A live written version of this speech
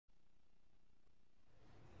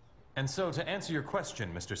And so, to answer your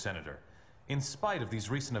question, Mr. Senator, in spite of these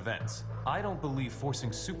recent events, I don't believe forcing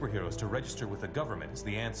superheroes to register with the government is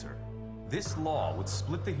the answer. This law would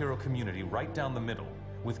split the hero community right down the middle,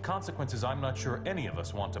 with consequences I'm not sure any of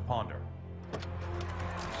us want to ponder.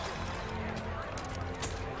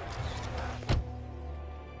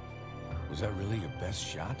 Was that really your best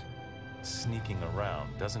shot? Sneaking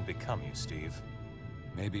around doesn't become you, Steve.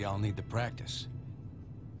 Maybe I'll need the practice.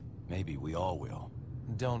 Maybe we all will.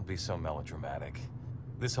 Don't be so melodramatic.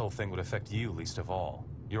 This whole thing would affect you least of all.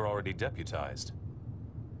 You're already deputized.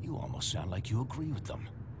 You almost sound like you agree with them.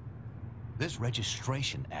 This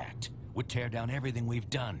Registration Act would tear down everything we've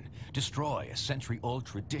done, destroy a century-old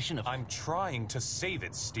tradition of— I'm trying to save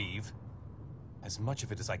it, Steve. As much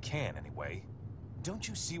of it as I can, anyway. Don't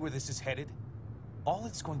you see where this is headed? All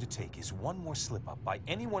it's going to take is one more slip-up by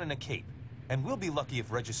anyone in a cape, and we'll be lucky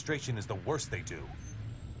if registration is the worst they do.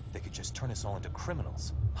 They could just turn us all into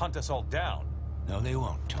criminals, hunt us all down. No, they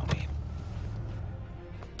won't, Tony.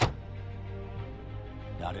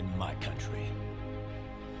 Not in my country.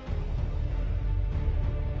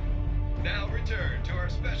 Now return to our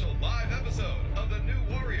special live episode of The New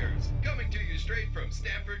Warriors, coming to you straight from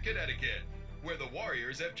Stamford, Connecticut, where the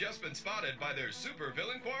Warriors have just been spotted by their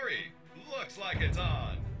supervillain quarry. Looks like it's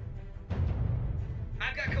on.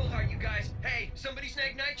 I've got Cold Heart, you guys. Hey, somebody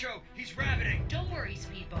snag Nitro. He's rabbiting. Don't worry,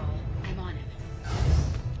 Speedball. I'm on it.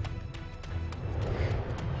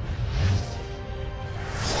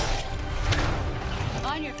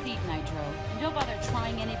 On your feet, Nitro. And don't bother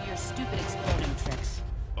trying any of your stupid exploding tricks.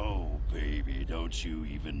 Oh, baby, don't you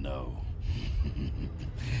even know?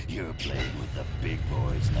 You're playing with the big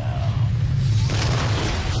boys now.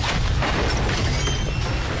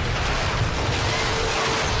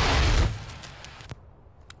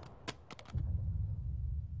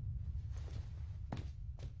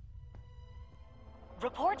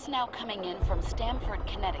 Reports now coming in from Stamford,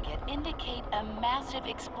 Connecticut indicate a massive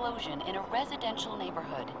explosion in a residential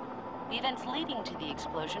neighborhood. The events leading to the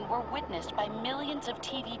explosion were witnessed by millions of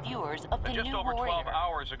TV viewers of the Just New over Warrior. 12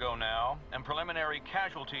 hours ago now, and preliminary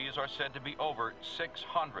casualties are said to be over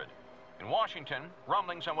 600. In Washington,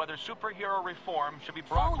 rumblings on whether superhero reform should be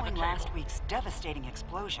brought to the Following table. last week's devastating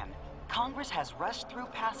explosion, Congress has rushed through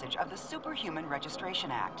passage of the Superhuman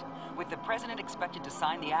Registration Act. With the president expected to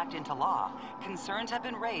sign the act into law, concerns have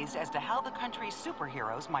been raised as to how the country's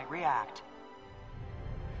superheroes might react.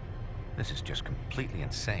 This is just completely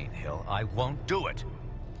insane, Hill. I won't do it.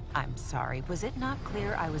 I'm sorry, was it not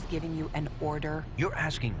clear I was giving you an order? You're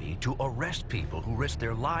asking me to arrest people who risk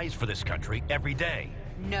their lives for this country every day.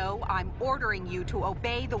 No, I'm ordering you to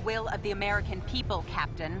obey the will of the American people,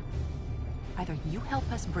 Captain. Either you help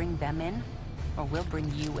us bring them in, or we'll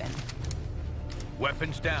bring you in.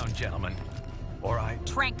 Weapons down, gentlemen. Or I—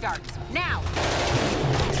 Trank darts, now!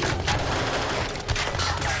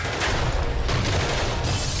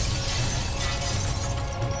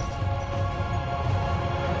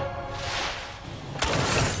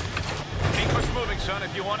 Keep us moving, son,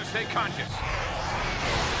 if you want to stay conscious.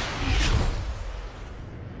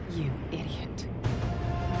 You idiot.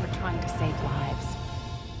 We're trying to save lives.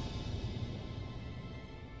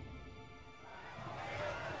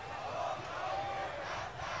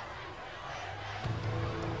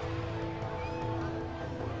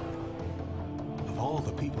 Of all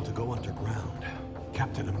the people to go underground,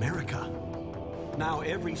 Captain America. Now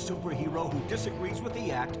every superhero who disagrees with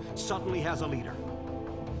the act suddenly has a leader.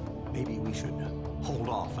 Maybe we should hold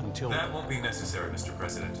off until— That won't be necessary, Mr.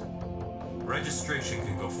 President. Registration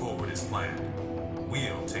can go forward as planned.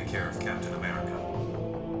 We'll take care of Captain America.